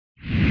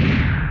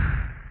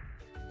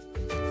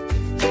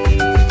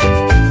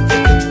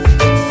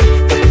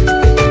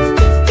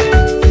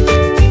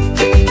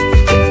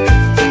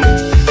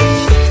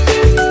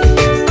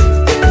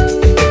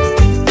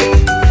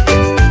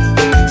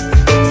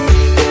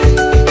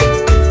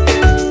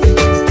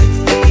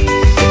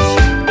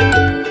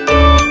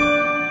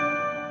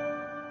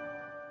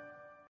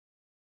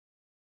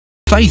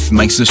Faith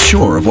makes us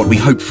sure of what we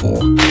hope for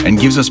and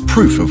gives us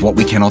proof of what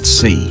we cannot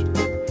see.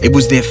 It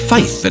was their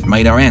faith that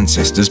made our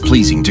ancestors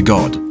pleasing to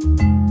God.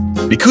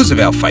 Because of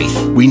our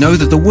faith, we know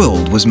that the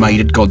world was made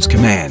at God's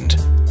command.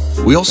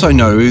 We also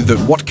know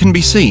that what can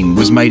be seen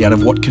was made out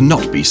of what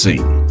cannot be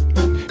seen.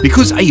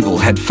 Because Abel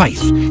had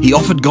faith, he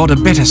offered God a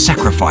better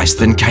sacrifice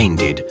than Cain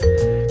did.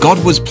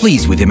 God was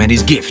pleased with him and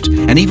his gift,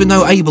 and even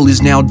though Abel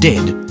is now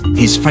dead,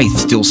 his faith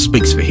still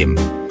speaks for him.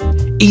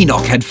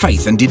 Enoch had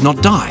faith and did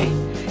not die.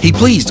 He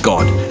pleased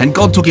God, and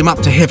God took him up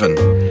to heaven.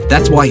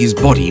 That's why his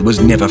body was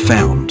never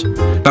found.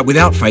 But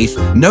without faith,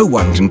 no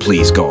one can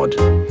please God.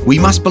 We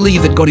must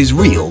believe that God is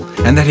real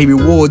and that he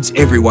rewards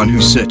everyone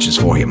who searches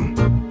for him.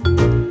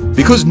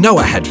 Because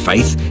Noah had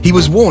faith, he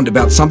was warned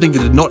about something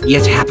that had not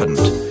yet happened.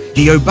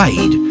 He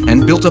obeyed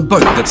and built a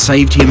boat that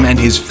saved him and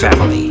his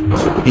family.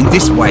 In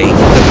this way, the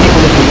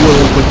people of the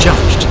world were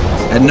judged,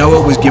 and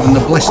Noah was given the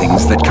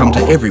blessings that come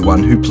to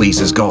everyone who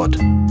pleases God.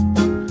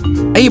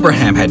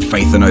 Abraham had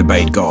faith and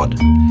obeyed God.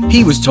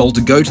 He was told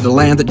to go to the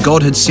land that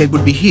God had said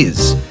would be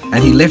his,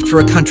 and he left for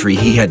a country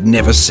he had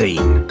never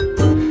seen.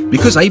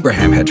 Because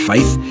Abraham had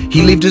faith,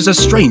 he lived as a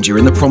stranger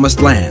in the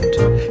promised land.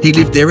 He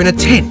lived there in a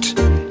tent,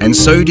 and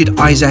so did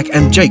Isaac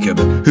and Jacob,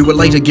 who were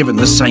later given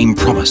the same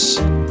promise.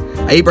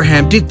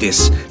 Abraham did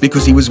this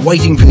because he was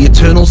waiting for the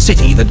eternal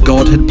city that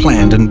God had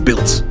planned and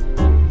built.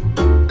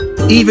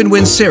 Even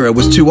when Sarah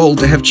was too old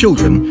to have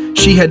children,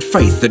 she had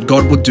faith that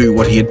God would do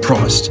what he had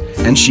promised,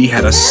 and she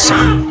had a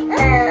son.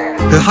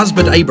 Her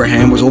husband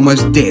Abraham was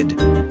almost dead,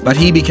 but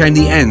he became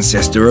the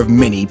ancestor of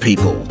many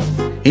people.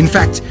 In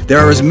fact, there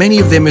are as many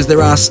of them as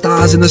there are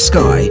stars in the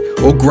sky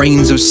or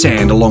grains of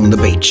sand along the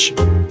beach.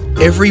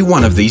 Every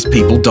one of these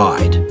people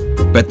died,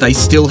 but they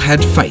still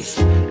had faith,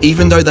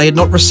 even though they had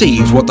not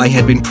received what they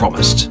had been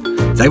promised.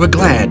 They were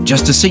glad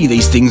just to see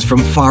these things from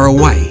far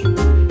away,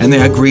 and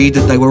they agreed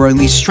that they were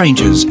only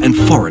strangers and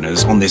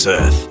foreigners on this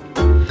earth.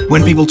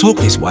 When people talk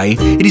this way,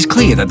 it is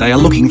clear that they are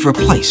looking for a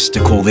place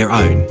to call their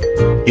own.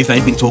 If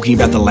they'd been talking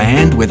about the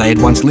land where they had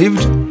once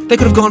lived, they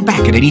could have gone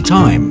back at any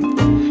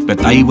time. But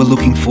they were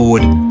looking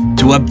forward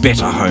to a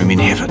better home in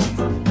heaven.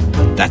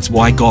 That's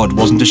why God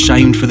wasn't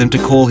ashamed for them to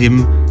call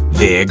him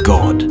their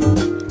God.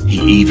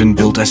 He even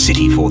built a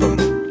city for them.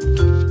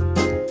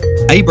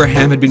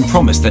 Abraham had been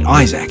promised that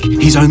Isaac,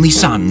 his only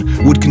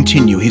son, would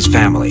continue his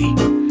family.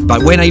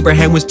 But when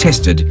Abraham was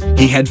tested,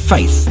 he had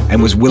faith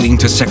and was willing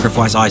to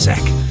sacrifice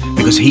Isaac,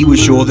 because he was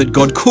sure that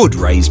God could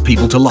raise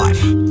people to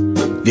life.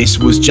 This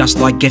was just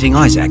like getting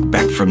Isaac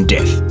back from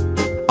death.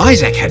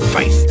 Isaac had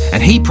faith,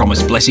 and he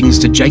promised blessings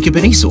to Jacob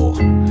and Esau.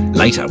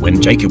 Later,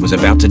 when Jacob was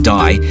about to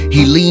die,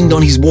 he leaned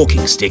on his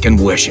walking stick and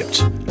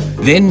worshipped.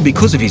 Then,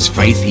 because of his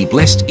faith, he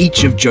blessed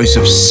each of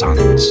Joseph's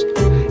sons.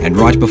 And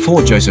right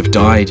before Joseph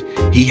died,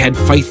 he had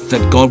faith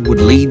that God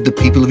would lead the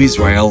people of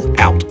Israel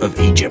out of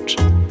Egypt.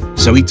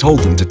 So he told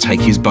them to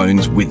take his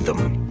bones with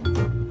them.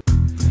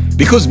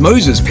 Because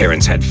Moses'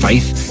 parents had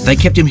faith, they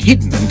kept him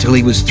hidden until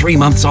he was 3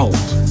 months old.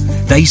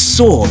 They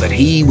saw that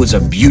he was a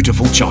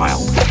beautiful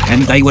child,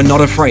 and they were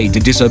not afraid to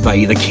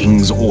disobey the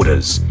king's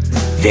orders.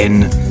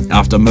 Then,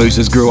 after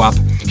Moses grew up,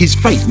 his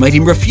faith made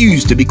him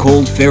refuse to be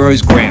called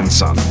Pharaoh's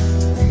grandson.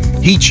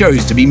 He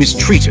chose to be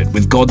mistreated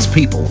with God's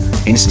people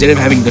instead of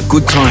having the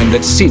good time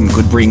that sin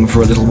could bring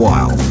for a little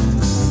while.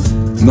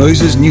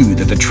 Moses knew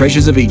that the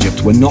treasures of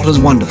Egypt were not as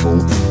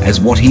wonderful as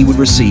what he would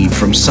receive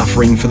from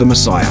suffering for the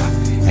Messiah,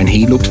 and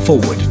he looked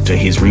forward to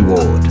his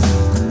reward.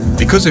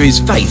 Because of his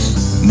faith,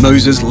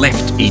 Moses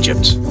left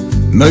Egypt.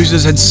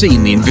 Moses had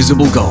seen the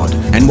invisible God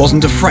and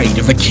wasn't afraid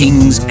of the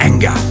king's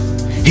anger.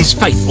 His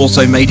faith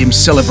also made him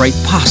celebrate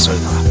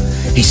Passover.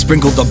 He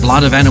sprinkled the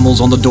blood of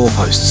animals on the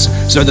doorposts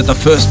so that the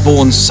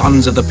firstborn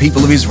sons of the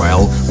people of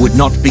Israel would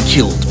not be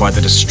killed by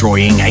the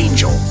destroying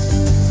angel.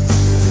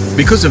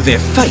 Because of their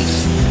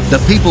faith,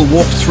 the people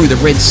walked through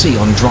the Red Sea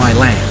on dry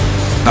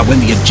land, but when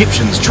the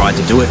Egyptians tried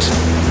to do it,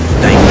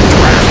 they were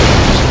drowned.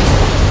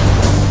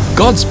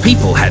 God's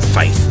people had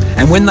faith,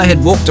 and when they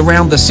had walked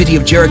around the city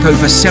of Jericho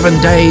for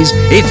 7 days,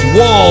 its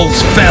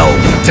walls fell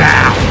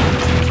down.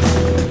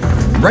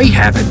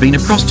 Rahab had been a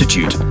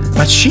prostitute,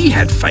 but she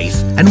had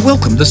faith and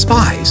welcomed the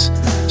spies,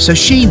 so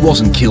she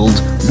wasn't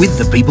killed with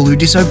the people who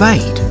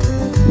disobeyed.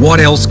 What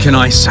else can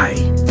I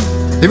say?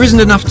 There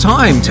isn't enough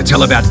time to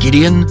tell about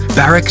Gideon,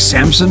 Barak,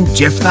 Samson,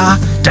 Jephthah,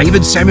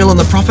 David, Samuel and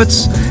the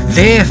prophets.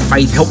 Their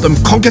faith helped them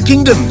conquer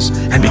kingdoms,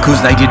 and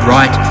because they did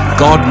right,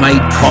 God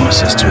made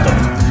promises to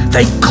them.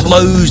 They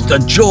closed the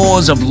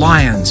jaws of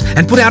lions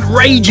and put out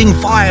raging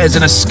fires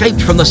and escaped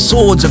from the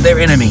swords of their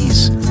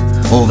enemies.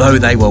 Although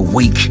they were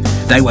weak,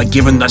 they were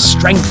given the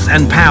strength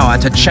and power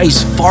to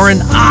chase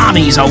foreign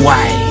armies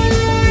away.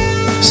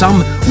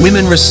 Some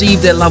women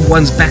received their loved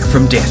ones back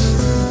from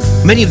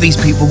death. Many of these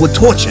people were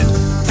tortured,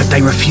 but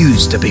they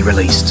refused to be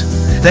released.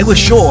 They were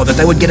sure that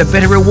they would get a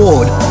better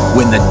reward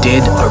when the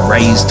dead are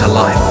raised to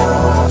life.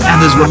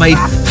 Others were made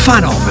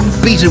fun of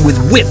and beaten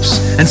with whips,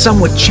 and some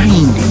were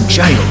chained in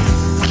jail.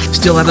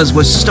 Still others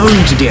were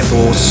stoned to death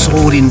or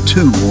sawed in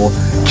two or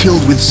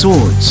killed with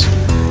swords.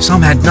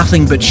 Some had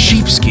nothing but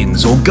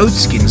sheepskins or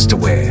goatskins to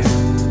wear.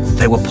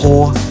 They were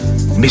poor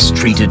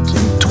mistreated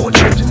and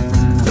tortured.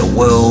 The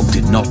world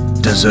did not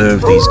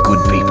deserve these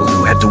good people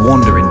who had to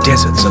wander in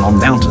deserts and on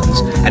mountains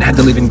and had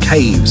to live in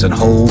caves and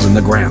holes in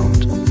the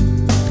ground.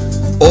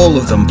 All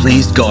of them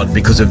pleased God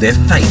because of their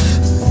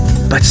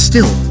faith, but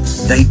still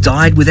they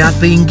died without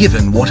being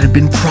given what had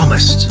been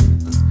promised.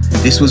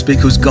 This was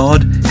because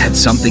God had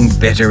something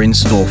better in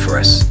store for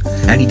us,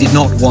 and He did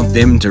not want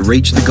them to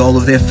reach the goal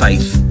of their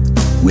faith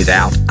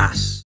without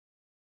us.